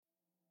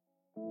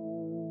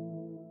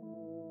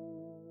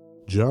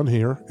John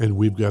here, and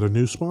we've got a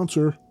new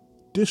sponsor,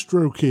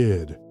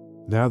 DistroKid.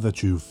 Now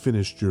that you've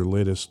finished your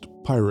latest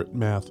Pirate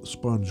Math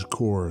Sponge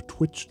Core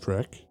Twitch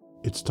trek,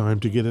 it's time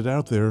to get it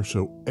out there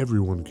so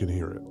everyone can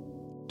hear it.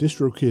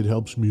 DistroKid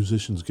helps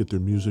musicians get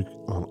their music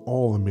on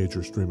all the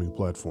major streaming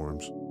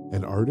platforms,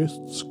 and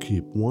artists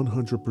keep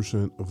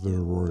 100% of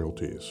their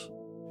royalties.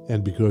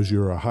 And because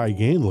you're a High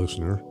Gain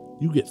listener,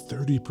 you get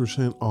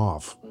 30%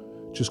 off.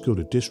 Just go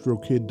to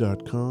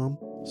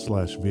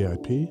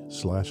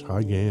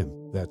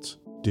distrokid.com/VIP/highgain. That's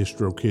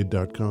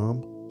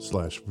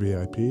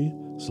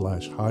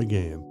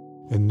distrokid.com/VIP/highgain.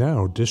 And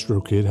now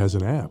DistroKid has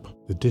an app.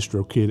 The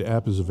DistroKid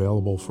app is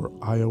available for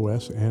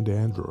iOS and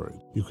Android.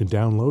 You can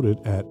download it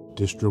at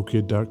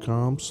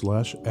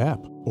distrokid.com/app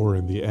or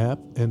in the App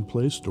and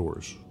Play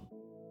stores.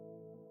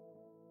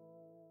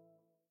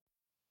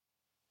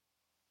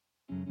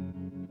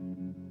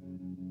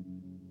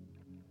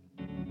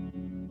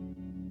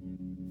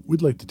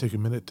 We'd like to take a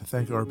minute to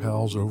thank our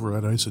pals over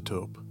at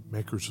Isotope,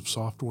 makers of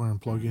software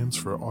and plugins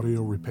for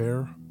audio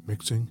repair,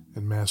 mixing,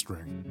 and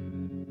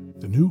mastering.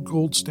 The new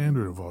gold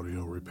standard of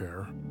audio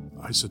repair,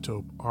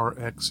 Isotope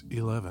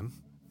RX11,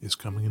 is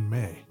coming in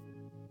May.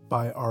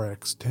 Buy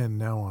RX10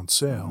 now on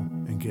sale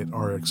and get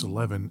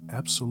RX11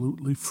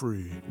 absolutely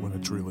free when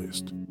it's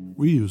released.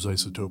 We use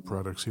Isotope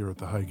products here at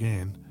the High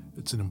Gain.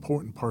 It's an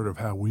important part of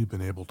how we've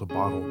been able to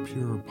bottle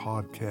pure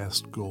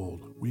podcast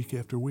gold week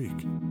after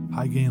week.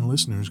 High Gain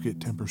listeners get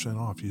 10%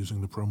 off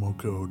using the promo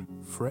code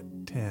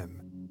FRET10.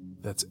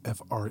 That's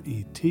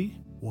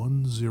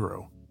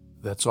FRET10.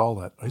 That's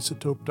all at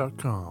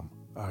isotope.com.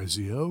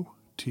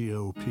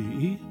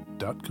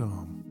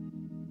 IZOTOPE.com.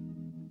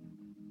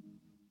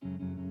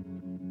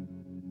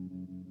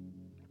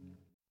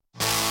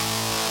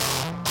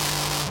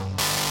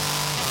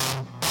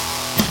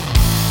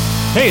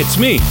 Hey, it's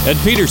me, Ed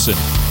Peterson.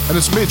 And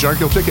it's me, John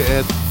Kiltica,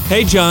 Ed.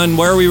 Hey, John,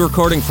 where are we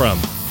recording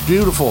from?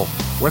 Beautiful.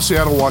 West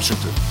Seattle,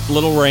 Washington. A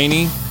little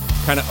rainy,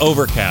 kind of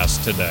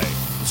overcast today.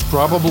 It's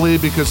probably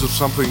because of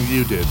something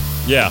you did.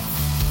 Yeah,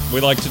 we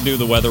like to do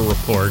the weather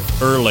report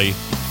early.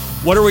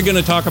 What are we going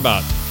to talk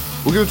about?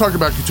 We're going to talk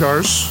about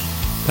guitars.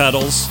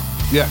 Pedals.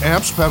 Yeah,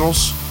 amps,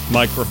 pedals.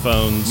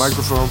 Microphones.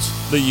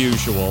 The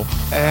usual.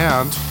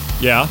 And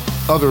yeah,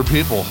 other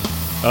people.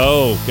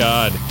 Oh,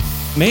 God.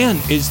 Man,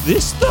 is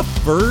this the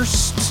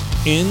first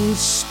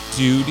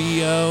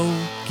in-studio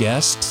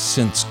guest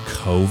since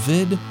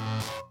COVID?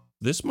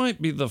 This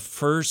might be the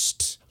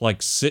first,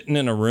 sitting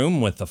in a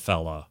room with a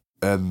fella.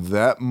 And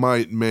that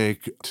might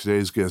make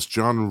today's guest,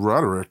 John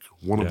Roderick,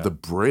 one of the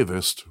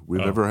bravest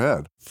we've ever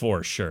had.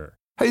 For sure.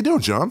 How you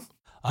doing, John?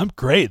 I'm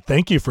great.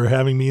 Thank you for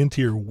having me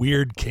into your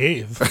weird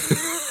cave.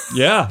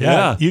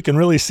 Yeah. You can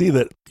really see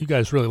that you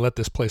guys really let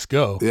this place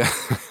go. Yeah.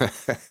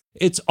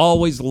 It's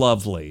always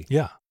lovely.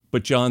 Yeah.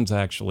 But John's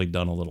actually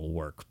done a little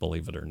work,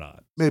 believe it or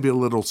not. Maybe a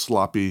little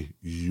sloppy,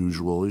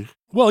 usually.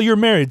 Well, you're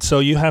married, so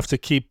you have to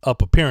keep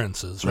up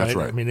appearances, right? That's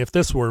right. I mean, if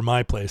this were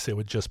my place, it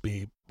would just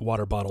be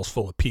water bottles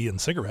full of pee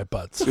and cigarette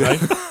butts, right?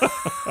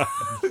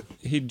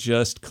 He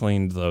just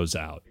cleaned those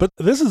out. But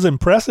this is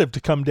impressive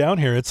to come down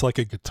here. It's like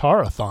a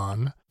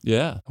guitar-a-thon.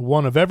 Yeah.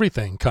 One of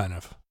everything, kind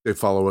of. They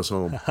follow us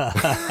home.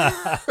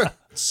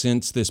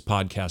 Since this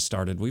podcast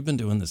started, we've been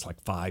doing this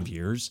 5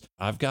 years.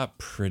 I've got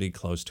pretty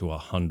close to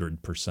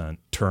 100%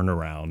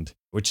 turnaround,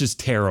 which is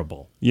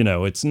terrible.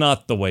 It's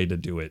not the way to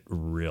do it,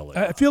 really.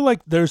 I feel like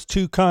there's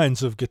two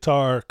kinds of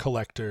guitar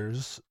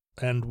collectors,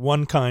 and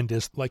one kind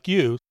is like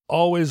you,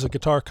 always a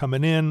guitar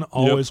coming in,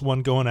 always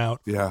one going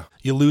out. Yeah.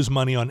 You lose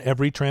money on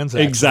every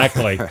transaction.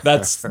 Exactly.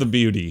 That's the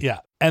beauty. Yeah.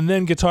 And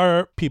then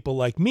guitar people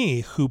like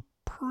me who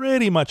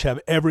pretty much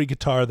have every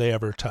guitar they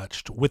ever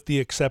touched, with the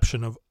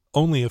exception of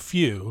only a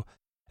few.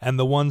 And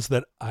the ones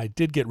that I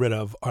did get rid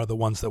of are the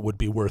ones that would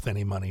be worth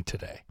any money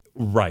today.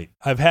 Right.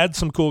 I've had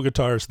some cool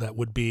guitars that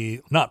would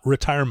be not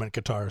retirement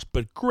guitars,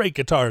 but great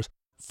guitars.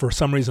 For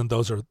some reason,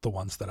 those are the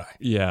ones that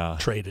I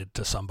traded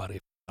to somebody.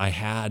 I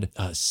had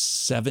a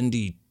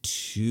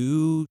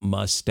 72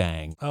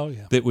 Mustang. Oh,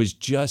 yeah. That was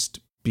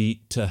just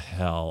beat to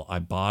hell. I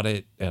bought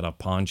it at a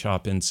pawn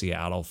shop in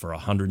Seattle for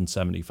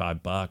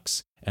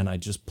 $175, and I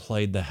just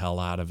played the hell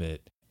out of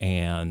it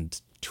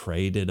and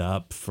traded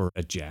up for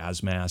a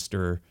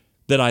Jazzmaster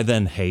that I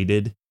then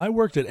hated. I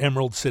worked at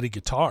Emerald City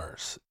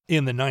Guitars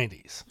in the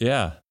 90s.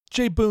 Yeah.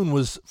 Jay Boone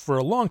was, for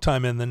a long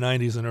time in the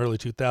 90s and early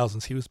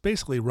 2000s, he was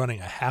basically running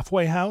a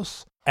halfway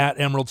house at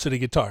Emerald City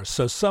Guitars.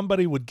 So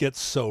somebody would get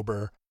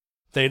sober.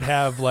 They'd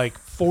have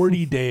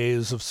 40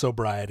 days of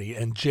sobriety,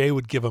 and Jay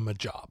would give them a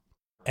job.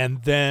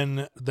 And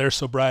then their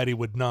sobriety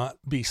would not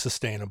be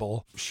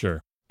sustainable.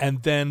 Sure.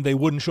 And then they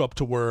wouldn't show up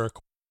to work.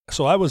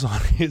 So I was on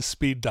his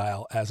speed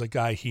dial as a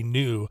guy he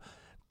knew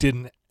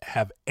didn't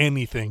have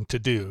anything to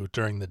do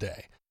during the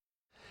day.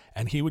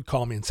 And he would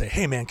call me and say,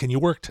 "Hey man, can you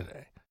work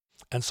today?"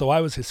 And so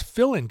I was his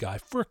fill-in guy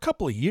for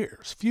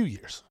a few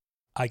years.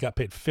 I got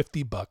paid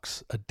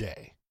 $50 a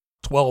day,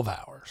 12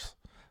 hours,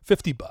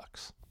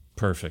 $50.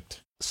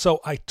 Perfect. So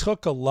I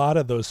took a lot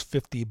of those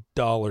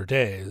 $50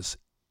 days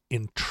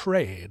in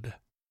trade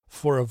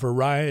for a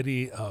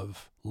variety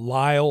of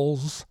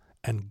Lyles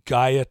and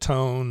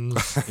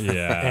Gaia-tones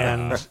Yeah.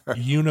 and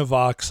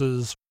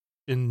Univoxes.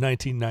 In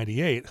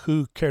 1998,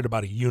 who cared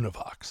about a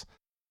Univox?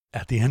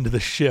 At the end of the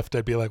shift,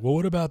 I'd be like, well,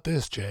 what about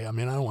this, Jay? I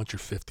mean, I don't want your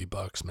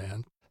 $50,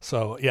 man.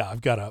 So, yeah,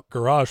 I've got a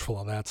garage full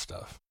of that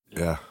stuff.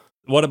 Yeah.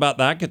 What about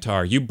that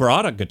guitar? You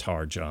brought a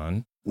guitar,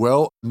 John.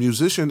 Well,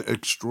 musician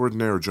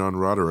extraordinaire John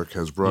Roderick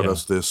has brought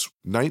us this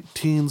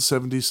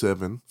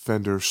 1977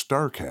 Fender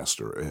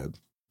Starcaster, Ed.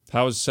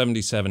 How is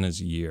 77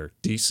 as a year?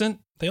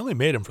 Decent? They only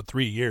made them for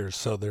 3 years,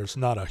 so there's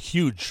not a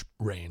huge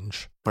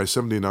range. By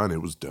 79,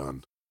 it was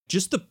done.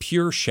 Just the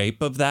pure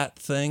shape of that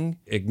thing,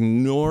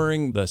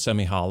 ignoring the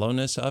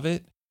semi-hollowness of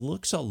it,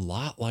 looks a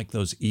lot like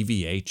those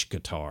EVH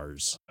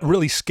guitars.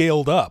 Really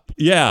scaled up.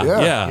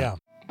 Yeah.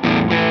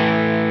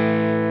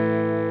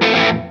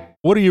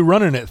 What are you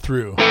running it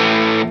through?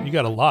 You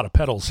got a lot of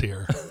pedals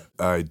here.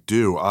 I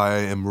do. I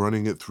am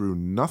running it through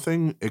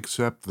nothing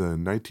except the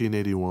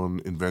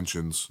 1981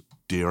 Inventions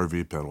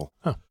DRV pedal.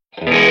 Huh.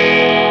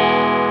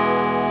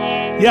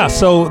 Yeah,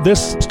 so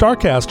this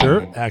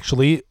Starcaster,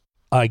 actually,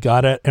 I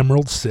got at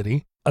Emerald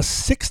City. A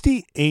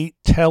 68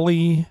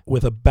 Tele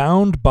with a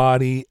bound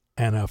body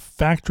and a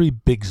factory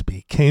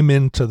Bigsby came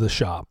into the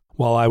shop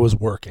while I was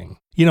working.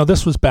 You know,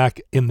 this was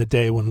back in the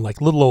day when like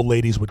little old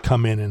ladies would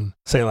come in and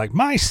say like,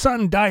 my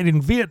son died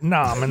in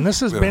Vietnam and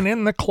this has been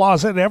in the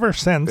closet ever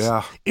since.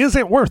 Yeah. Is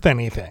it worth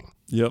anything?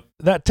 Yep.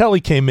 That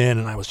Tele came in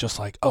and I was just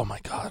like, oh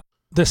my God,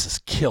 this is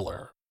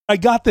killer. I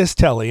got this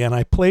Tele and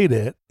I played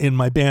it in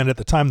my band at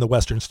the time, the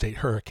Western State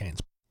Hurricanes.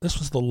 This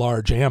was the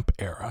large amp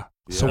era.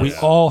 So we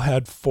all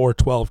had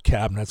 412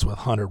 cabinets with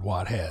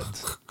 100-watt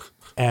heads.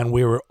 And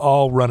we were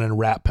all running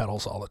rat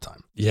pedals all the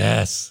time.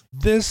 Yes.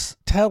 This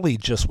Tele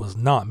just was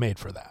not made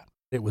for that.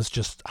 It was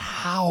just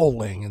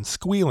howling and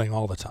squealing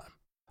all the time.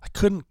 I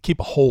couldn't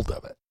keep a hold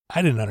of it.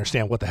 I didn't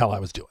understand what the hell I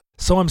was doing.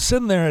 So I'm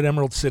sitting there at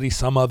Emerald City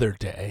some other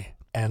day,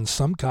 and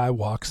some guy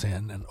walks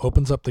in and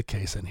opens up the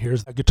case, and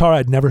here's a guitar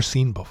I'd never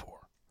seen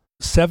before.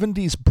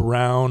 70s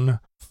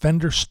brown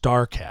Fender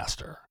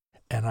Starcaster.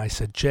 And I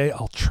said, Jay,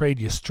 I'll trade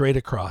you straight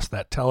across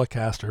that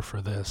Telecaster for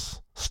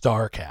this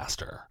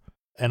Starcaster.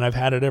 And I've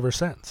had it ever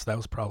since. That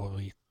was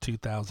probably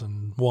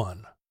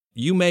 2001.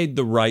 You made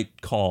the right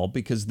call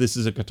because this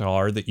is a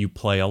guitar that you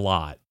play a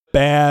lot.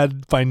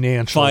 Bad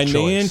financial choice.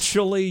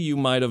 Financially, you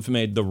might have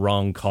made the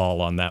wrong call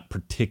on that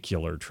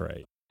particular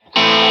trade.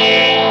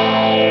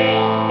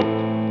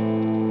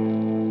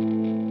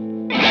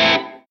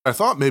 I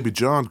thought maybe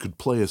John could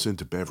play us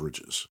into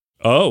beverages.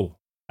 Oh.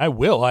 I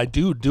will. I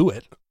do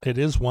it. It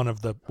is one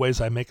of the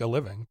ways I make a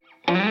living.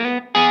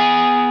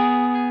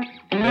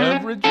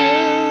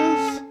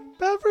 Beverages.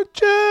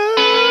 Beverages.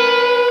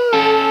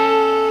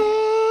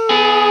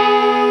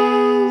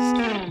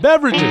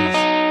 Beverages.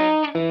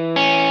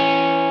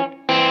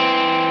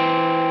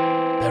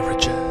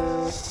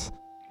 Beverages.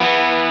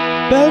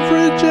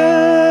 Beverages.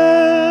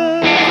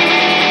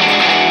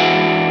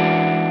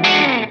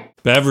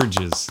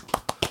 Beverages.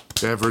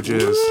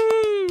 Beverages.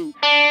 Woo!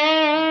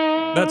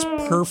 That's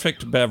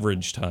perfect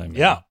beverage time.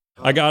 Yeah.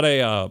 I got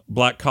a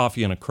black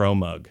coffee in a crow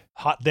mug.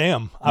 Hot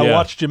damn. I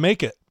watched you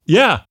make it.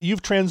 Yeah.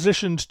 You've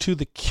transitioned to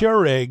the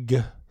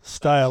Keurig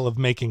style of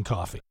making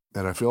coffee.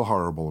 And I feel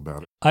horrible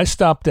about it. I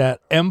stopped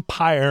at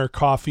Empire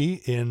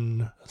Coffee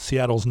in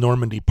Seattle's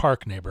Normandy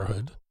Park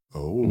neighborhood.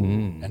 Oh.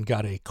 And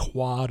got a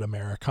quad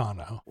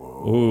Americano.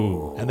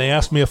 Ooh. And they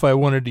asked me if I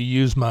wanted to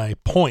use my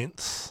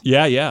points.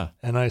 Yeah.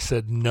 And I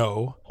said,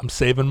 no, I'm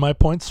saving my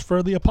points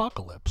for the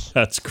apocalypse.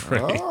 That's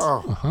great.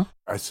 Oh.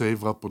 I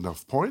save up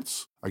enough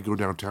points. I go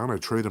downtown. I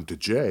trade them to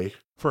Jay.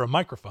 For a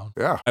microphone.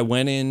 Yeah. I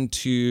went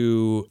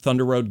into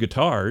Thunder Road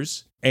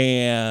Guitars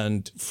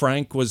and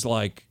Frank was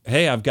like,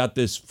 hey, I've got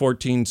this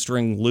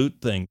 14-string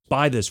lute thing.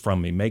 Buy this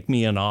from me. Make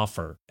me an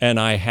offer. And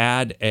I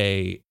had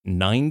a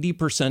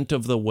 90%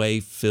 of the way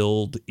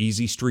filled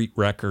Easy Street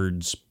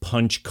Records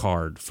punch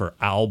card for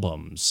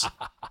albums.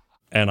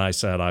 And I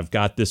said, I've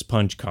got this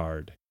punch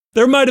card.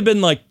 There might have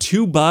been like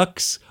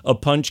 $2 a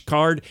punch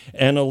card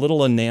and a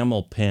little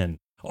enamel pin.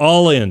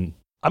 All in.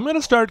 I'm going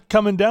to start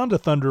coming down to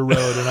Thunder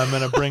Road and I'm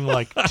going to bring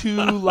like 2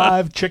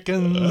 live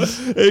chickens.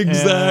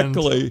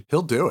 Exactly.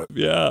 He'll do it.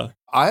 Yeah.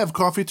 I have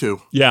coffee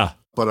too. Yeah.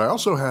 But I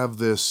also have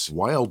this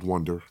Wild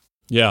Wonder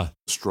Yeah.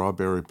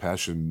 strawberry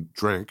passion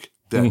drink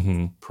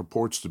that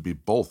purports to be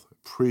both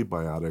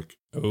prebiotic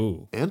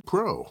and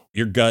pro.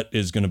 Your gut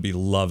is going to be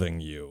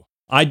loving you.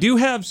 I do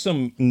have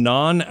some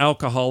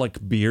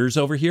non-alcoholic beers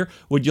over here.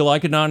 Would you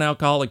like a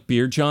non-alcoholic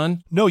beer,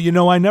 John? No,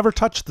 I never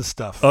touched the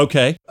stuff.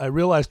 Okay. I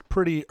realized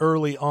pretty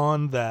early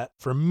on that,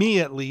 for me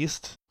at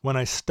least, when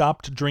I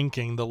stopped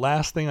drinking, the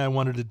last thing I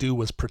wanted to do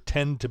was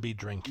pretend to be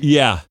drinking.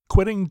 Yeah.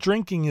 Quitting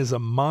drinking is a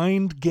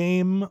mind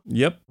game.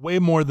 Yep. Way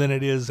more than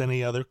it is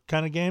any other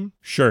kind of game.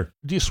 Sure.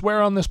 Do you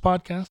swear on this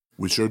podcast?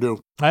 We sure do.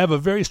 I have a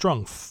very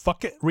strong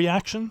fuck it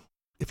reaction.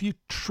 If you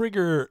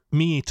trigger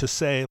me to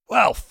say,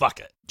 well, fuck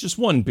it. Just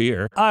one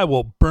beer. I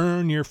will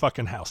burn your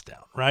fucking house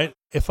down, right?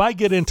 If I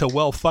get into,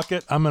 well, fuck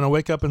it, I'm going to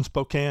wake up in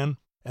Spokane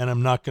and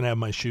I'm not going to have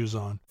my shoes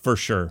on. For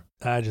sure.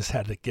 I just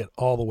had to get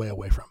all the way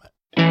away from it.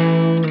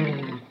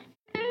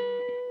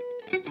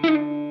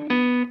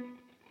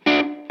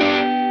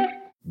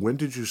 When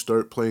did you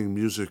start playing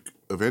music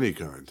of any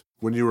kind?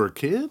 When you were a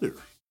kid? Or?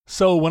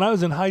 So when I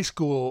was in high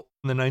school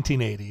in the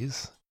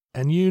 1980s,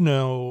 and you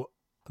know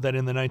that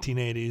in the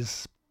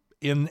 1980s,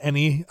 in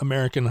any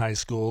American high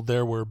school,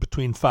 there were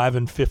between 5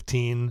 and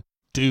 15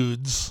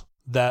 dudes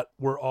that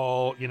were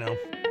all,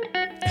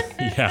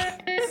 Yeah.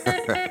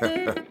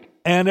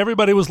 And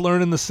everybody was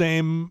learning the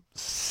same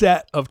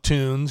set of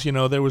tunes.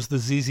 There was the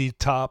ZZ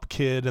Top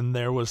kid and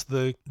there was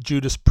the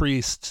Judas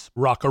Priest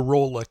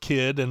Rock-a-Rolla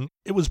kid. And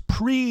it was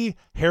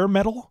pre-hair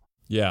metal.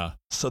 Yeah.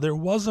 So there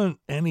wasn't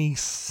any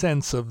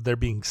sense of there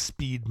being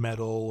speed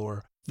metal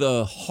or...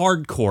 The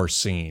hardcore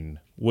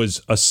scene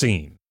was a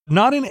scene.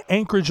 Not in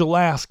Anchorage,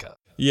 Alaska.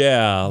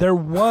 Yeah. There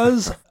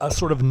was a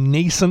sort of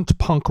nascent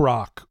punk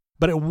rock,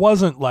 but it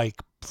wasn't like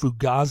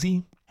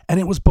Fugazi. And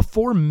it was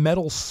before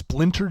metal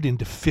splintered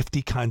into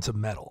 50 kinds of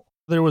metal.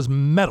 There was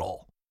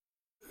metal.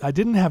 I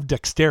didn't have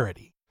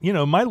dexterity.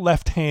 My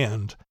left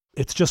hand,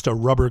 it's just a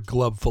rubber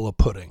glove full of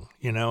pudding.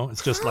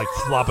 It's just like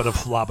floppada,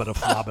 floppada,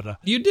 floppada.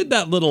 You did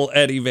that little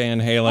Eddie Van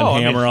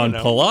Halen hammer-on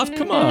pull-off?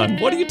 Come on,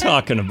 what are you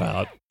talking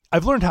about?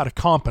 I've learned how to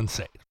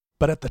compensate.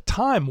 But at the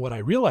time, what I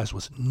realized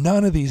was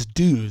none of these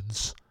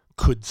dudes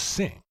could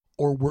sing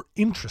or were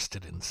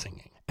interested in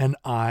singing. And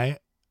I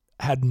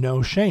had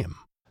no shame.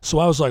 So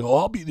I was like,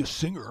 I'll be the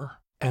singer.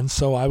 And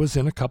so I was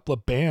in a couple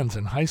of bands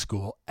in high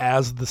school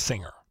as the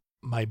singer.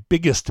 My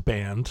biggest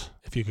band,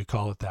 if you could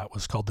call it that,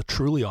 was called the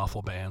Truly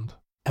Awful Band.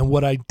 And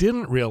what I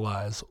didn't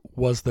realize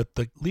was that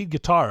the lead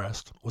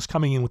guitarist was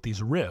coming in with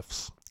these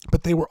riffs,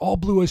 but they were all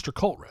Blue Oyster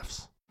Cult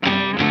riffs.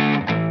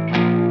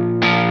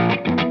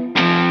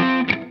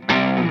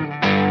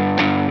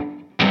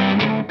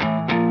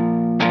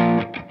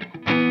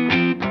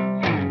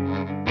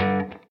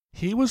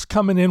 He was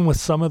coming in with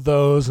some of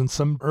those and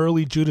some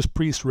early Judas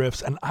Priest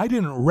riffs, and I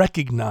didn't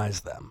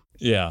recognize them.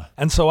 Yeah.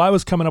 And so I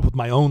was coming up with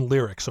my own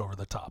lyrics over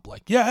the top,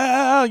 like,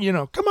 yeah,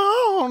 come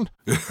on.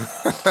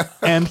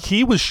 And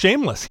he was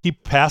shameless. He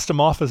passed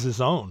them off as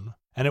his own.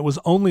 And it was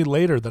only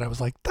later that I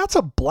was like, that's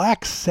a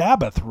Black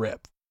Sabbath riff.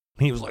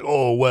 And he was like,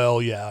 oh,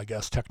 well, yeah, I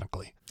guess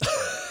technically.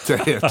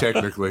 Yeah,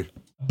 technically.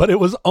 But it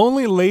was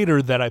only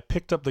later that I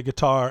picked up the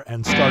guitar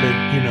and started,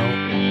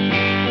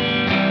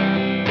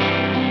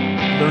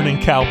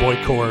 learning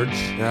cowboy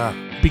chords. Yeah.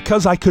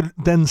 Because I could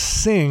then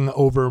sing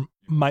over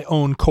my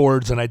own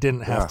chords and I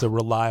didn't have to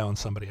rely on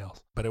somebody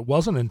else. But it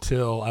wasn't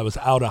until I was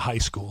out of high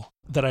school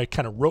that I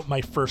kind of wrote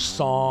my first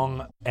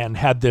song and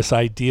had this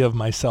idea of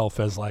myself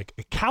as like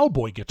a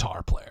cowboy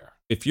guitar player.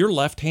 If your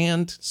left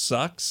hand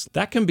sucks,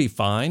 that can be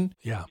fine.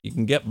 Yeah. You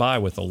can get by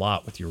with a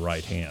lot with your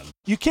right hand.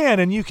 You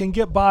can, and you can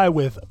get by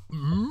with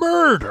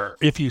murder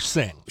if you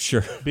sing.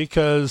 Sure.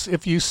 Because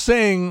if you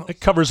sing, it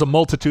covers a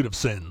multitude of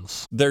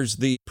sins. There's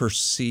the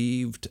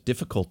perceived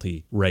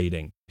difficulty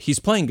rating. He's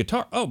playing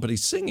guitar, but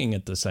he's singing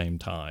at the same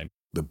time.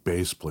 The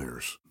bass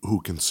players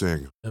who can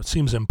sing. It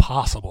seems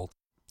impossible.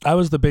 I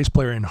was the bass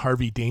player in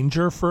Harvey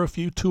Danger for a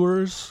few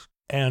tours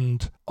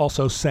and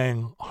also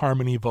sang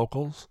harmony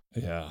vocals.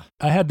 Yeah.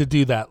 I had to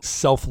do that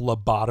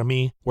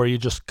self-lobotomy where you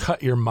just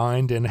cut your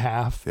mind in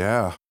half.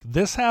 Yeah.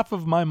 This half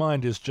of my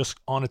mind is just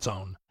on its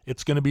own.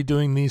 It's going to be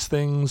doing these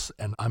things,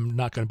 and I'm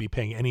not going to be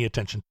paying any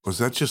attention. Was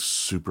that just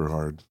super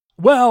hard?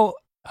 Well,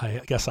 I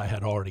guess I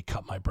had already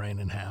cut my brain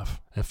in half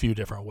in a few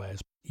different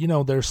ways.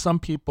 There's some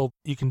people,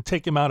 you can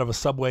take them out of a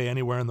subway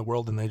anywhere in the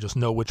world and they just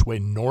know which way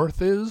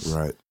north is.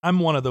 Right. I'm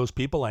one of those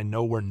people. I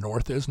know where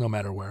north is no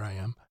matter where I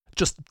am.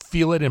 Just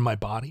feel it in my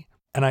body.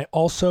 And I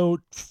also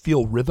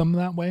feel rhythm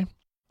that way.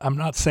 I'm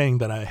not saying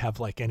that I have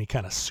like any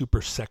kind of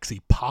super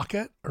sexy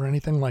pocket or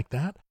anything like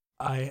that.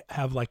 I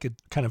have like a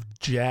kind of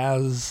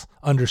jazz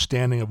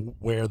understanding of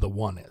where the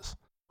one is.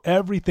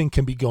 Everything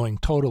can be going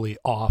totally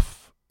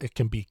off. It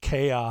can be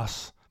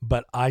chaos,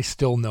 but I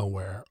still know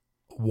where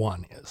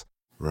one is.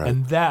 Right.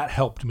 And that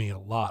helped me a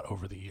lot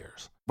over the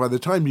years. By the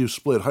time you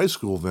split high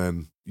school,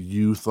 then,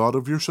 you thought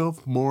of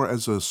yourself more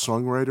as a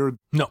songwriter?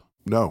 No.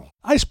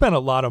 I spent a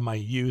lot of my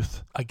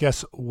youth, I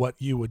guess what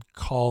you would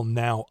call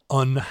now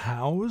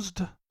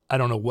unhoused. I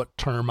don't know what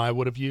term I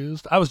would have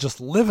used. I was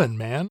just living,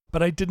 man.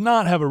 But I did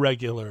not have a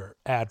regular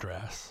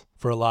address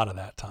for a lot of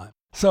that time.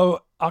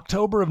 So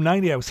October of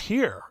 90, I was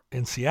here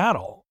in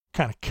Seattle,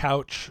 kind of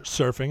couch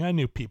surfing. I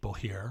knew people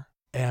here.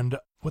 And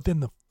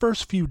within the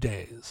first few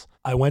days,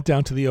 I went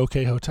down to the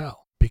OK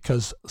Hotel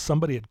because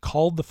somebody had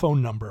called the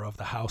phone number of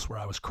the house where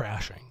I was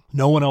crashing.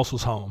 No one else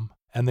was home.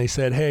 And they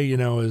said, hey,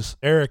 is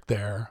Eric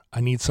there?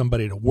 I need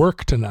somebody to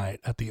work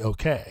tonight at the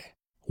OK.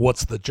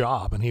 What's the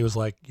job? And he was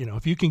like,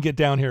 if you can get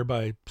down here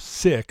by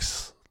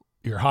 6,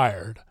 you're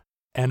hired.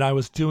 And I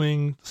was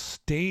doing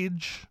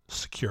stage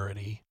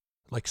security,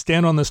 like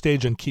stand on the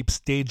stage and keep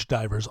stage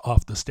divers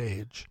off the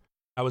stage.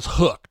 I was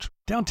hooked.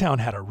 Downtown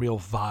had a real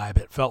vibe.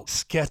 It felt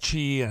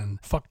sketchy and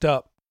fucked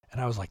up.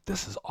 And I was like,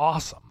 this is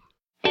awesome.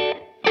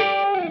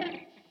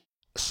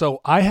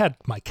 So I had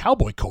my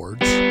cowboy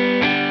chords.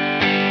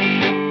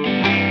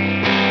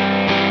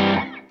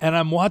 And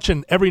I'm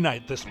watching every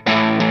night this.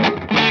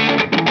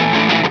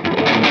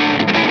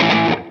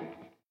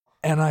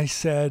 And I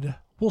said,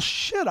 well,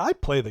 shit, I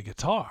play the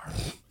guitar.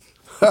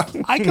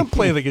 I can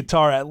play the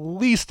guitar at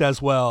least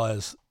as well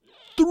as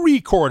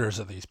 3/4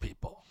 of these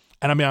people.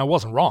 And I mean, I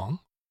wasn't wrong.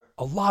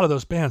 A lot of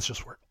those bands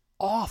just were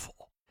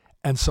awful.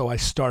 And so I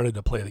started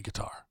to play the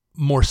guitar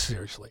more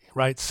seriously,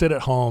 right? Sit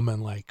at home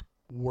and like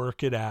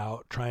work it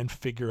out, try and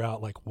figure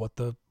out like what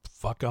the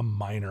fuck a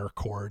minor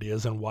chord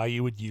is and why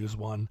you would use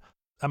one.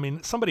 I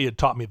mean, somebody had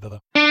taught me the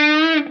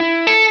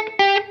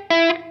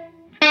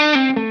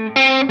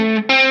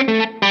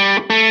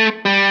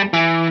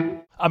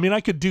I mean,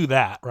 I could do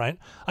that, right?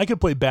 I could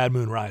play Bad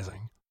Moon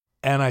Rising.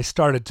 And I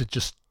started to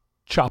just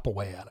chop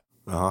away at it.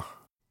 Uh-huh.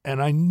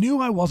 And I knew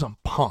I wasn't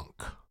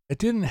punk. I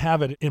didn't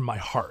have it in my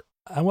heart.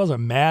 I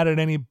wasn't mad at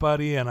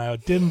anybody, and I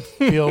didn't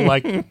feel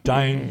like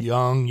dying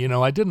young. You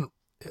know,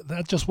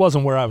 that just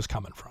wasn't where I was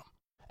coming from.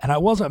 And I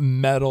wasn't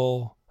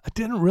metal. I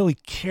didn't really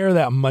care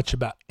that much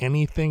about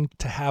anything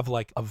to have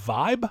like a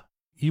vibe.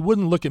 You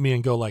wouldn't look at me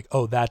and go like,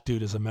 oh, that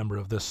dude is a member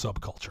of this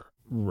subculture.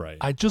 Right.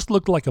 I just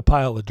looked like a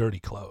pile of dirty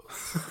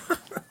clothes.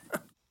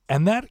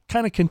 And that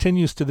kind of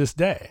continues to this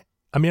day.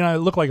 I mean, I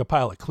look like a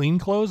pile of clean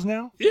clothes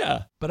now.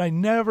 Yeah. But I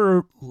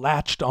never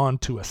latched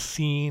onto a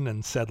scene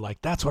and said, like,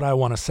 that's what I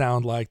want to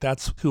sound like.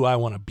 That's who I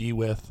want to be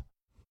with.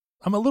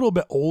 I'm a little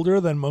bit older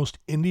than most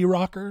indie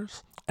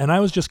rockers. And I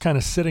was just kind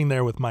of sitting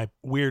there with my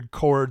weird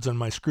chords and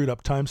my screwed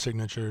up time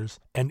signatures.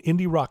 And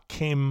indie rock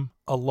came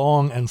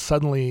along and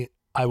suddenly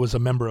I was a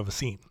member of a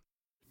scene.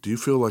 Do you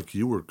feel like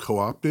you were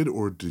co-opted,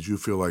 or did you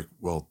feel like,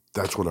 well,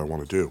 that's what I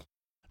want to do?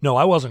 No,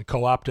 I wasn't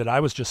co-opted. I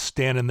was just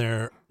standing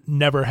there,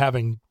 never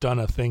having done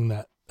a thing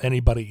that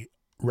anybody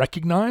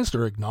recognized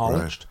or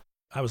acknowledged.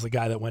 Right. I was the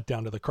guy that went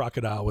down to the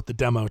Crocodile with the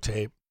demo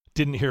tape,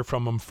 didn't hear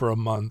from them for a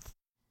month.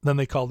 Then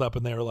they called up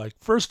and they were like,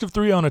 1st of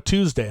 3 on a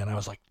Tuesday. And I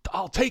was like,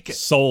 I'll take it.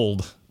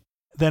 Sold.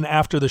 Then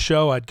after the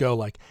show, I'd go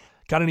like,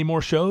 got any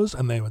more shows?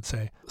 And they would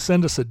say,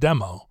 send us a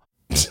demo.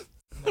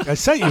 I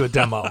sent you a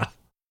demo.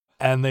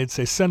 And they'd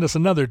say, send us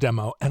another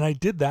demo. And I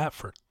did that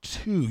for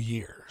 2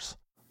 years.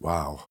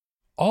 Wow.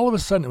 All of a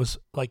sudden, it was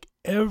like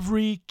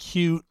every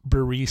cute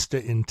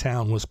barista in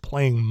town was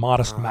playing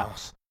Modest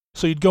Mouse.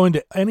 So you'd go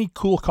into any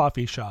cool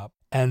coffee shop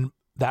and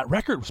that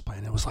record was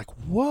playing. It was like,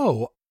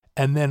 whoa.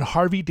 And then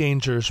Harvey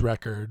Danger's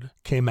record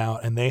came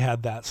out and they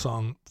had that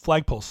song,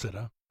 Flagpole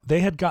Sitta.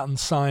 They had gotten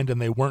signed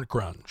and they weren't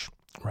grunge,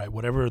 right?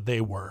 Whatever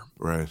they were.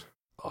 Right.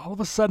 All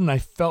of a sudden, I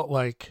felt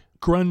like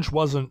grunge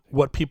wasn't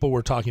what people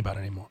were talking about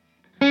anymore.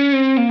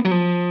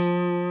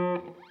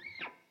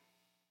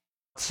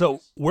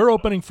 So we're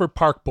opening for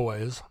Park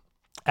Boys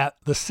at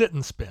the Sit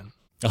and Spin.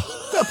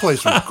 That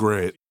place was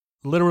great.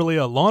 Literally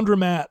a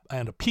laundromat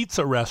and a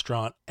pizza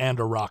restaurant and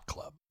a rock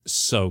club.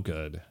 So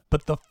good.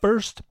 But the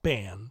first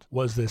band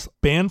was this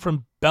band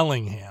from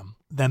Bellingham.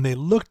 Then they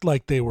looked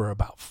like they were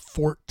about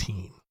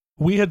 14.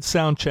 We had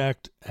sound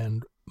checked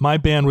and my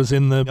band was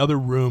in the other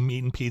room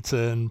eating pizza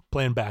and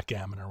playing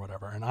backgammon or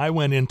whatever. And I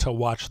went in to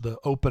watch the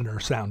opener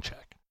sound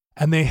check.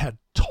 And they had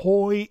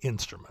toy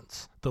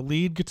instruments. The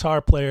lead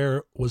guitar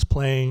player was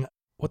playing,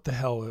 what the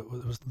hell? It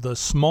was the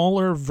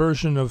smaller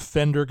version of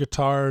Fender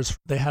guitars.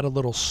 They had a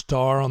little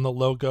star on the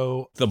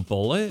logo. The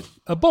Bullet?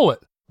 A Bullet.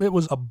 It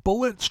was a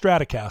Bullet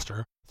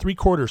Stratocaster,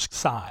 3/4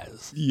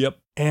 size. Yep.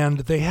 And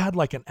they had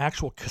like an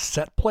actual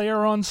cassette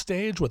player on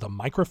stage with a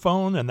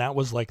microphone, and that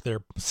was like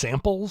their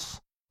samples.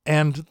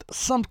 And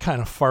some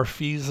kind of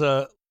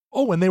Farfisa.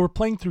 Oh, and they were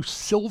playing through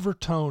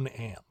Silvertone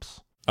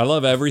amps. I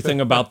love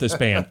everything about this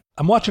band.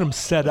 I'm watching them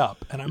set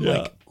up, and I'm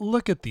like,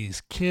 look at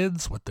these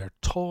kids with their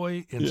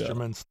toy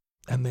instruments.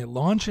 Yeah. And they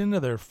launch into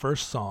their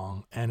first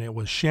song, and it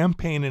was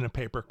Champagne in a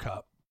Paper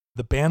Cup.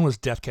 The band was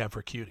Death Cab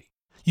for Cutie.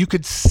 You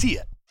could see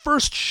it.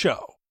 First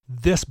show,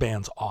 this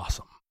band's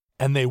awesome.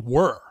 And they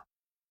were.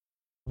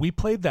 We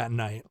played that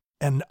night,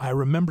 and I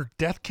remember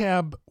Death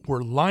Cab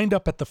were lined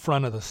up at the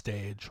front of the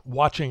stage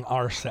watching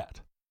our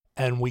set.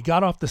 And we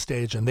got off the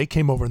stage, and they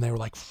came over, and they were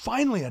like,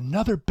 finally,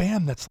 another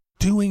band that's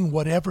doing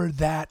whatever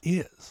that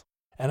is.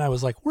 And I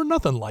was like, we're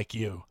nothing like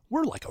you.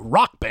 We're like a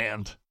rock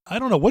band. I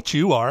don't know what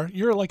you are.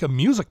 You're like a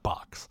music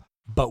box.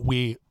 But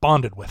we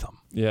bonded with them.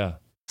 Yeah.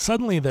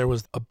 Suddenly there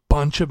was a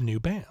bunch of new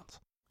bands.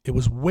 It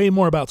was way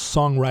more about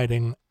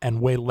songwriting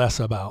and way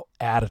less about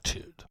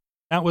attitude.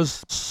 That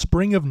was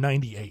spring of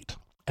 98.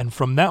 And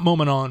from that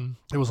moment on,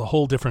 it was a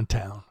whole different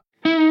town.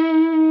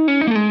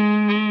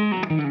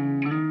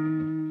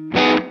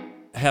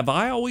 Have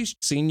I always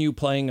seen you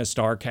playing a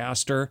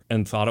Starcaster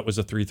and thought it was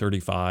a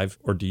 335,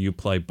 or do you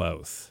play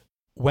both?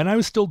 When I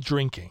was still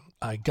drinking,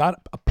 I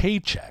got a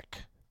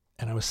paycheck,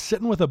 and I was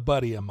sitting with a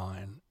buddy of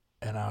mine,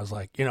 and I was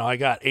like, I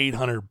got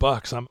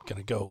 $800. I'm going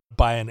to go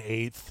buy an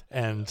eighth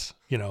and,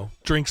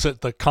 drinks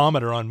at the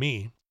Comet are on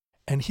me.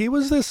 And he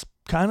was this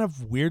kind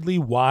of weirdly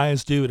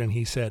wise dude, and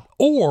he said,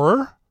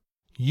 or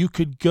you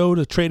could go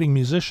to Trading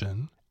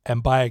Musician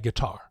and buy a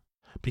guitar,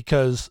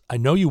 because I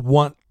know you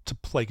want to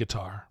play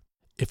guitar.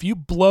 If you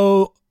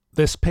blow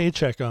this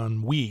paycheck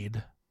on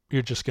weed,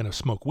 you're just going to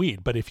smoke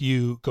weed. But if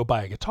you go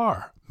buy a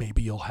guitar,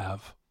 maybe you'll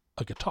have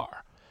a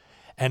guitar.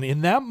 And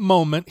in that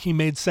moment, he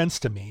made sense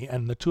to me.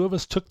 And the two of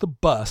us took the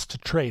bus to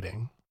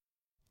Trading.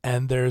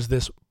 And there's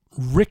this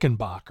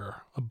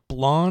Rickenbacker, a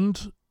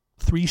blonde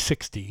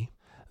 360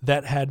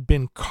 that had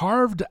been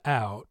carved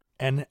out,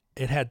 and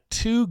it had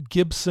 2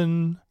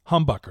 Gibson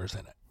humbuckers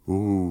in it.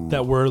 Ooh.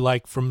 That were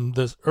like from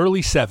the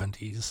early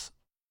 70s.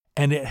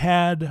 And it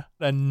had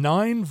a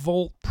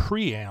 9-volt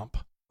preamp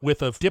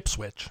with a dip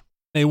switch.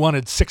 They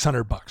wanted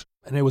 $600.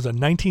 And it was a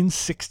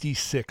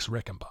 1966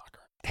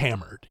 Rickenbacker,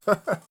 hammered.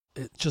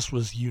 It just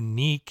was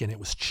unique, and it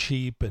was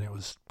cheap, and it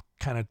was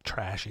kind of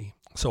trashy.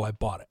 So I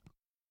bought it.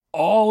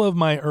 All of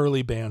my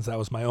early bands, that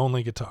was my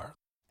only guitar.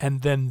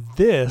 And then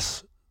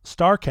this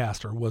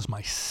Starcaster was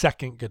my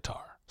second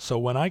guitar. So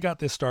when I got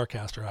this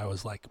Starcaster, I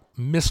was like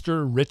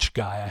Mr. Rich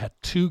Guy. I had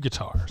 2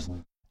 guitars.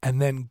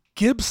 And then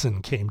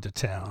Gibson came to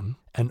town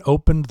and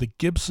opened the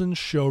Gibson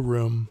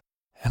showroom.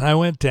 And I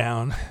went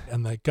down,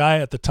 and the guy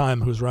at the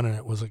time who was running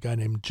it was a guy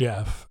named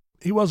Jeff.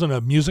 He wasn't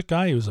a music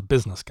guy, he was a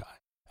business guy.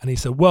 And he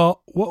said,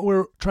 well, what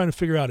we're trying to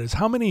figure out is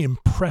how many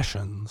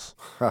impressions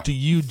do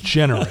you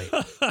generate?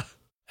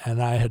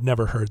 And I had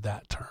never heard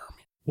that term.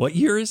 What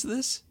year is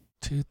this?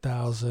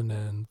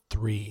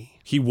 2003.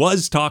 He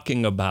was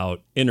talking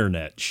about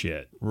internet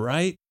shit,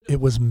 right?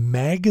 It was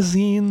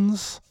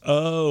magazines.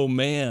 Oh,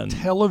 man.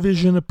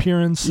 Television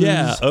appearances.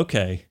 Yeah,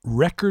 okay.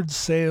 Record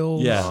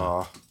sales.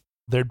 Yeah.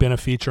 There'd been a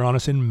feature on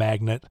us in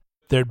Magnet.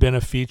 There'd been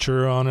a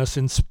feature on us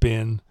in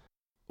Spin.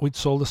 We'd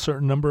sold a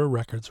certain number of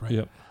records, right?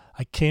 Yep.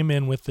 I came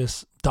in with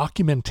this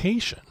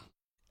documentation,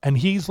 and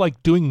he's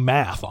like doing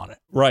math on it.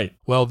 Right.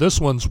 Well,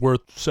 this one's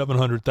worth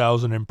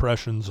 700,000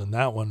 impressions, and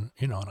that one,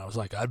 and I was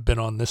like, I've been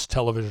on this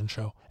television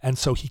show. And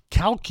so he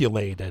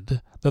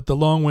calculated that the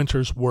Long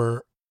Winters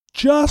were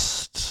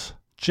just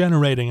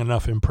generating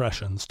enough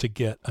impressions to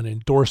get an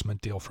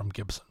endorsement deal from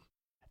Gibson.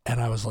 And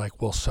I was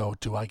like, well, so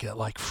do I get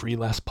like free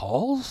Les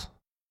Pauls?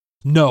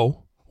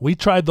 No. We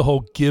tried the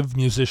whole give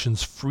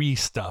musicians free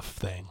stuff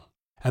thing.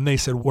 And they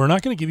said, we're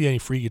not going to give you any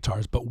free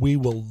guitars, but we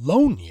will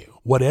loan you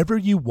whatever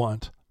you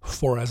want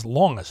for as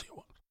long as you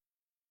want.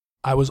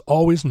 I was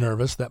always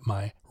nervous that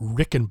my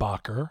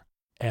Rickenbacker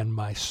and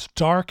my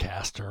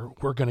Starcaster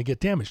were going to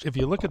get damaged. If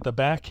you look at the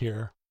back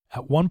here,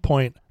 at one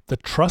point, the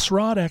truss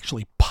rod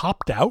actually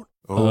popped out.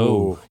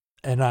 Oh.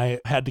 And I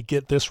had to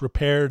get this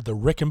repaired. The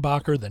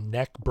Rickenbacker, the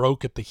neck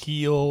broke at the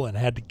heel, and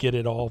had to get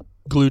it all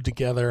glued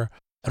together.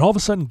 And all of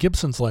a sudden,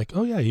 Gibson's like,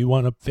 oh yeah, you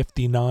want a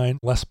 59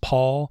 Les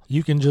Paul?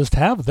 You can just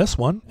have this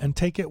one and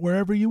take it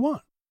wherever you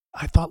want.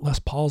 I thought Les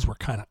Pauls were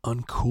kind of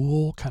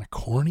uncool, kind of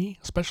corny,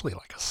 especially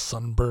like a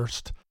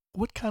Sunburst.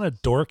 What kind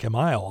of dork am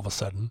I all of a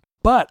sudden?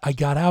 But I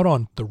got out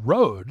on the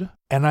road,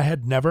 and I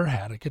had never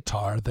had a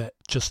guitar that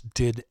just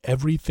did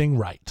everything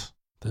right.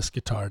 This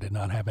guitar did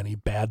not have any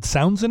bad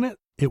sounds in it.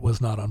 It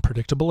was not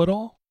unpredictable at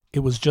all. It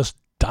was just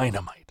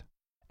dynamite.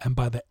 And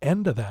by the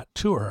end of that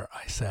tour,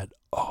 I said,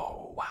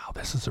 oh, wow,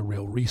 this is a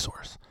real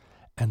resource.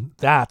 And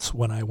that's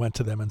when I went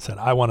to them and said,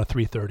 I want a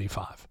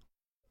 335.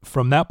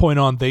 From that point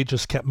on, they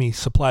just kept me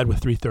supplied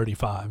with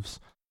 335s.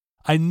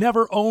 I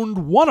never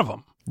owned one of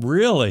them.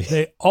 Really?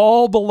 They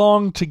all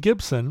belonged to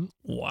Gibson.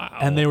 Wow.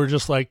 And they were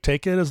just like,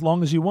 take it as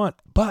long as you want.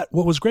 But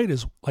what was great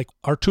is, like,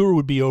 our tour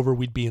would be over.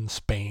 We'd be in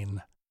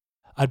Spain.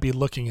 I'd be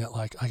looking at,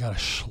 like, I got to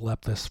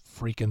schlep this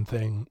freaking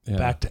thing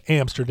back to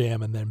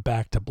Amsterdam and then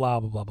back to blah,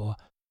 blah, blah, blah.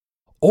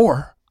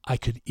 Or I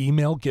could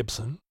email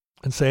Gibson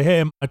and say,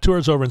 hey, my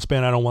tour's over in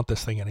Spain. I don't want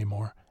this thing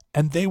anymore.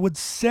 And they would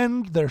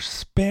send their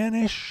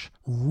Spanish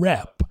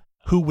rep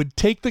who would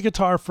take the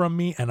guitar from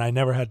me, and I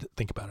never had to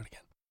think about it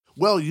again.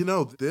 Well,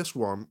 this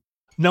one.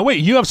 Now,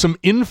 wait, you have some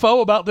info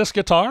about this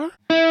guitar?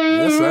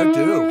 Yes, I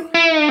do.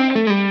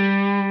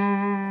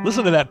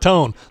 Listen to that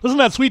tone. Listen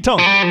to that sweet tone.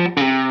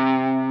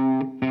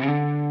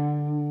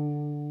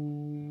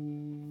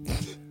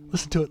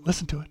 Listen to it.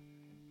 Listen to it.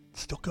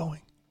 It's still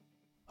going.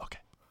 Okay.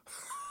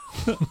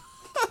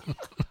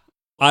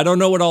 I don't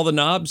know what all the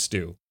knobs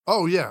do.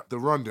 Oh, yeah, the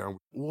rundown.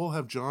 We'll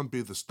have John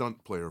be the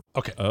stunt player.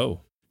 Okay.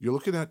 Oh. You're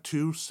looking at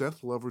 2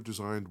 Seth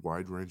Lover-designed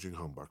wide-ranging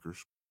humbuckers,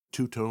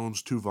 2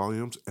 tones, 2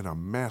 volumes, and a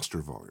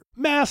master volume.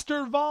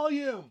 Master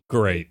volume!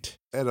 Great.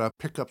 And a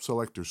pickup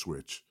selector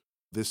switch.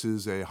 This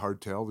is a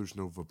hardtail. There's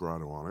no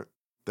vibrato on it.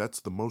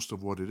 That's the most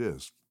of what it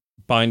is.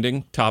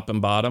 Binding, top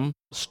and bottom.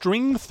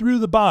 String through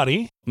the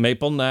body.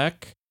 Maple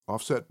neck.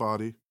 Offset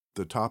body.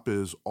 The top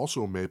is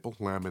also maple,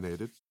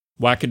 laminated.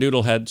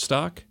 Wackadoodle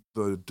headstock.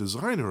 The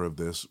designer of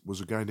this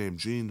was a guy named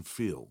Gene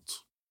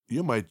Fields.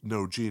 You might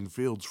know Gene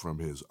Fields from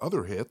his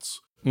other hits,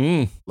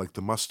 like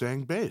the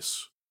Mustang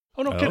bass.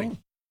 Oh, no kidding.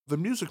 The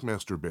Music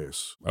Master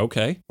bass.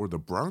 Okay. Or the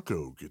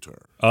Bronco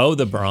guitar. Oh,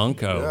 the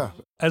Bronco.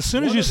 Yeah. As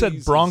soon as you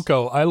said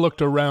Bronco, I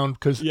looked around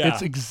because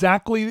it's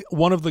exactly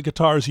one of the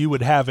guitars you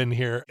would have in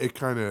here. It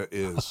kind of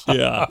is.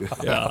 Yeah.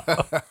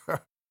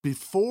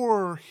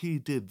 Before he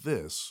did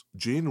this,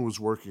 Gene was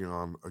working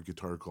on a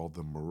guitar called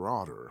the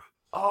Marauder.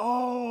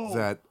 Oh.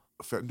 That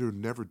Fender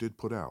never did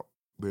put out.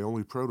 They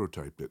only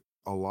prototyped it.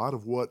 A lot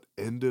of what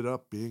ended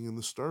up being in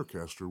the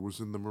Starcaster was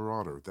in the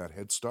Marauder. That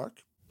headstock,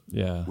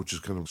 Yeah. which is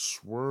kind of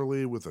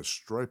swirly with a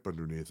stripe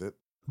underneath it.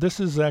 This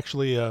is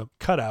actually a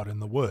cutout in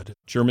the wood.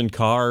 German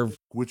carve.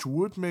 Which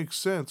would make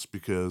sense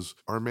because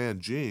our man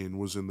Gene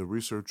was in the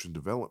research and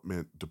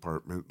development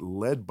department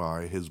led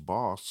by his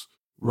boss,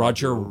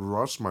 Roger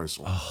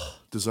Rossmeisel,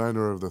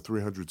 designer of the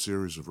 300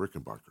 series of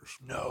Rickenbackers.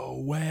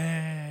 No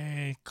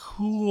way.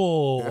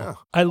 Cool. Yeah.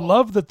 I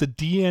love that the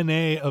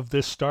DNA of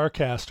this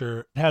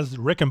Starcaster has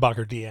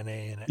Rickenbacker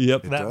DNA in it.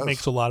 Yep. That does.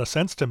 makes a lot of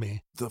sense to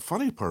me. The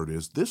funny part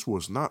is this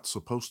was not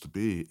supposed to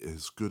be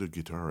as good a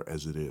guitar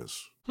as it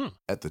is.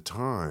 At the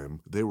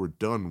time, they were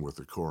done with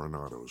the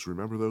Coronados.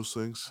 Remember those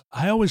things?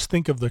 I always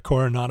think of the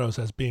Coronados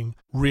as being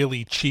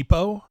really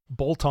cheapo,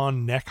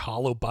 bolt-on neck,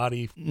 hollow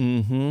body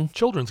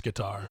children's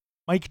guitar.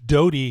 Mike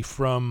Doty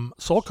from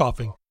Soul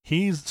Coughing,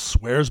 he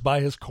swears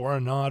by his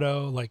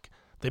Coronado. Like,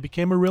 they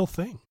became a real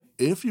thing.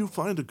 If you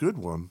find a good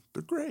one,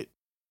 they're great.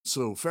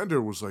 So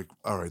Fender was like,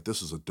 all right,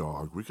 this is a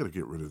dog. We got to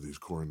get rid of these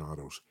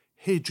Coronados.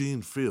 Hey,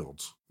 Gene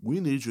Fields, we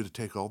need you to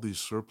take all these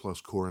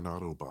surplus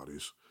Coronado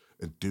bodies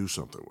and do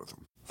something with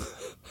them.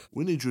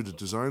 We need you to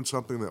design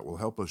something that will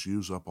help us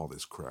use up all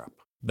this crap.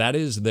 That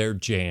is their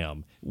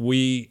jam.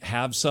 We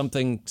have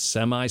something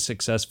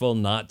semi-successful,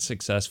 not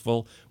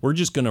successful. We're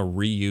just going to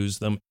reuse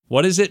them.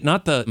 What is it?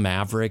 Not the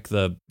Maverick,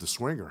 The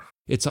Swinger.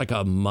 it's like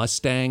a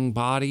Mustang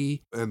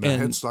body. And the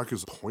headstock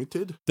is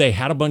pointed? They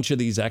had a bunch of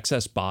these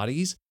excess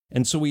bodies.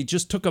 And so we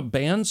just took a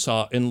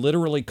bandsaw and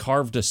literally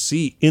carved a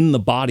C in the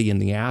body, in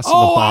the ass of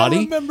the body.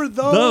 I remember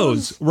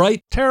those.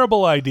 Right?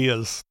 Terrible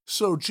ideas.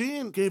 So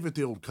Gene gave it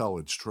the old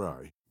college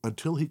try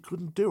until he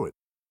couldn't do it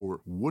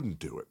or wouldn't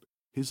do it.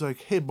 He's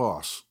like, hey,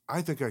 boss,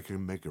 I think I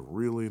can make a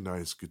really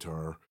nice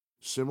guitar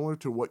similar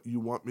to what you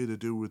want me to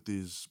do with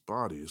these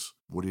bodies.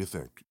 What do you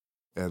think?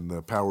 And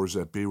the powers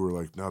that be were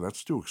like, no,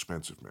 that's too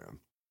expensive, man.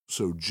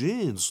 So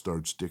Gene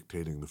starts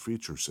dictating the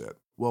feature set.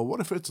 Well, what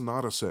if it's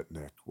not a set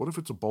neck? What if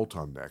it's a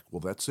bolt-on neck? Will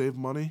that save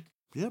money?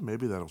 Yeah,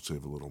 maybe that'll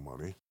save a little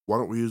money. Why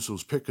don't we use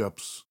those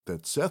pickups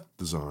that Seth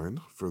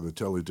designed for the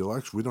Tele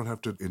Deluxe? We don't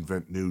have to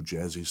invent new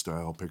jazzy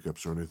style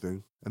pickups or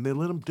anything. And they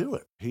let him do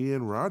it. He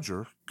and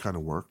Roger kind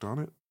of worked on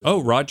it.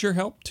 Oh, Roger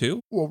helped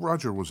too? Well,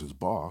 Roger was his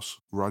boss.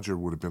 Roger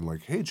would have been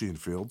like, hey, Gene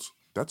Fields,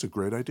 that's a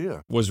great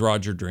idea. Was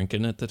Roger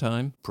drinking at the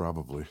time?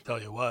 Probably. Tell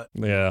you what.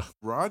 Yeah.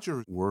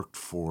 Roger worked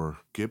for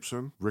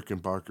Gibson,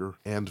 Rickenbacker,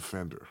 and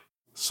Fender.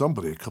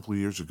 Somebody a couple of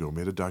years ago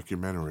made a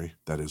documentary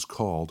that is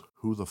called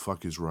Who the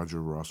Fuck is Roger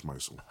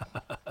Rossmeisel?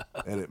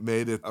 And it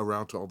made it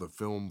around to all the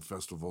film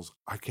festivals.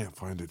 I can't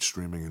find it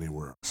streaming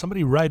anywhere.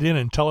 Somebody write in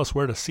and tell us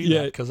where to see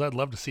that, because I'd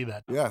love to see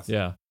that. Yes.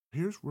 Yeah.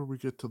 Here's where we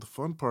get to the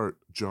fun part,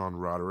 John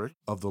Roderick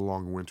of the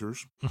Long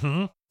Winters.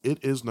 Mm-hmm.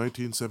 It is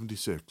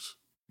 1976.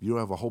 You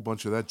have a whole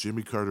bunch of that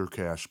Jimmy Carter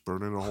cash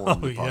burning a hole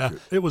in your pocket.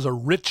 It was a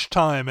rich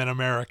time in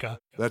America.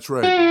 That's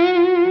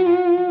right.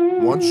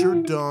 Once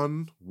you're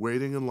done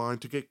waiting in line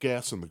to get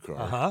gas in the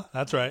car,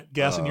 That's right.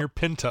 Gas in your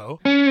Pinto.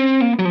 you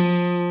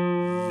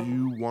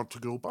want to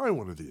go buy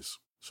one of these.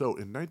 So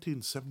in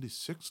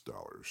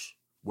 $1976,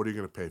 what are you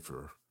going to pay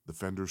for the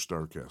Fender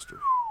Starcaster?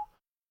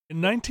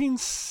 In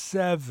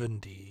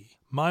 1970,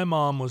 my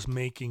mom was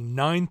making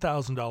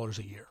 $9,000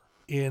 a year.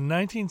 In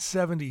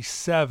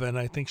 1977,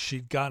 I think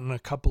she'd gotten a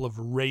couple of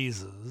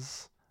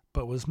raises,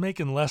 but was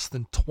making less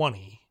than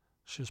 20.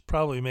 She was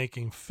probably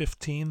making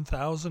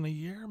 $15,000 a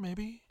year,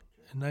 maybe,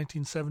 in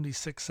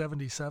 1976,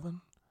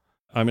 77.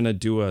 I'm going to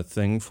do a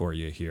thing for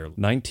you here.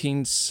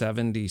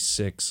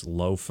 1976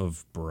 loaf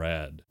of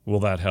bread. Will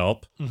that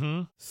help?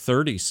 Mm-hmm.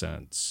 30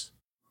 cents.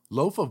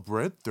 Loaf of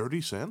bread,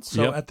 30 cents?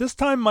 So at this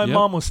time, my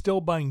mom was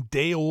still buying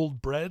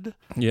day-old bread.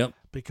 Yep.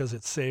 Because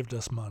it saved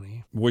us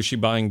money. Was she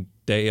buying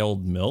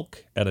day-old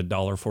milk at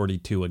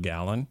 $1.42 a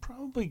gallon?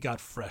 Probably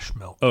got fresh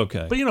milk.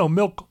 Okay. But,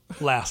 milk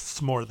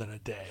lasts more than a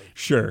day.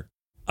 Sure.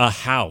 A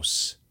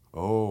house.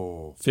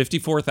 Oh.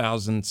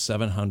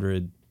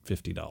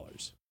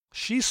 $54,750.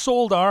 She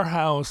sold our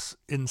house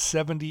in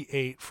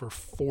 78 for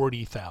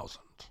 $40,000.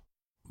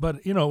 But,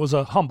 it was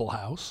a humble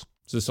house.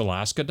 Is this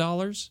Alaska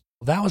dollars?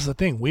 That was the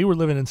thing. We were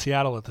living in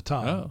Seattle at the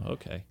time. Oh,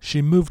 okay.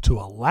 She moved to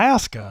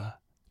Alaska,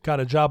 got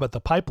a job at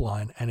the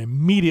pipeline, and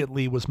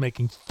immediately was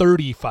making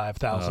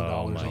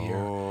 $35,000 a year.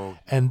 Oh.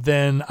 And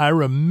then I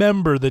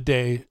remember the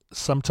day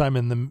sometime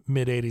in the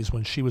mid-'80s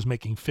when she was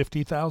making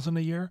 $50,000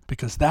 a year,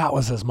 because that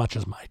was as much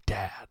as my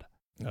dad.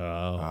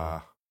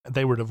 Oh.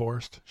 They were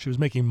divorced. She was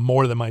making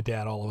more than my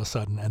dad all of a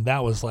sudden. And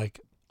that was like,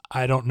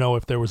 I don't know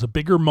if there was a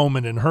bigger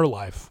moment in her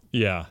life.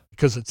 Yeah.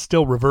 Because it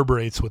still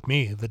reverberates with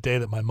me, the day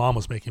that my mom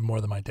was making more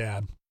than my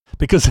dad.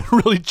 Because it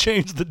really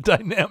changed the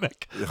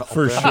dynamic. Yeah,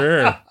 For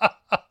sure.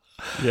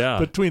 Yeah.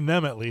 Between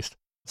them, at least.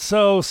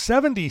 So,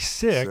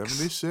 76.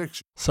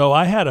 76. So,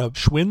 I had a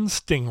Schwinn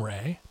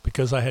Stingray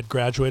because I had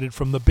graduated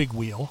from the big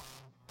wheel.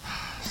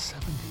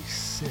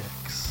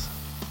 76.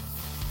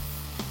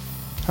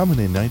 How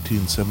many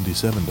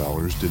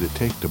 $1977 did it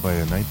take to buy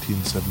a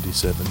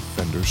 1977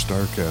 Fender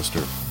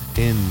Starcaster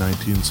in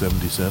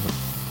 1977?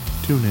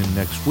 Tune in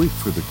next week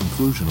for the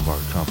conclusion of our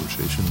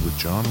conversation with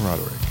John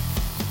Roderick.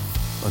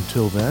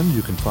 Until then,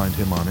 you can find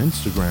him on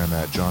Instagram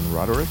at John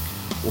Roderick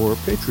or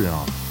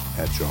Patreon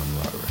at John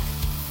Roderick.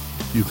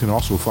 You can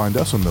also find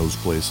us in those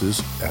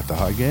places at the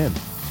High Gain.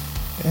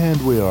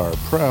 And we are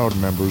proud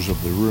members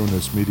of the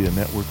Ruinous Media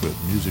Network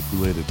of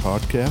music-related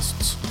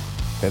podcasts.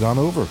 Head on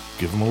over,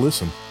 give them a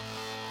listen.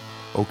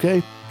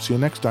 Okay, see you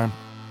next time.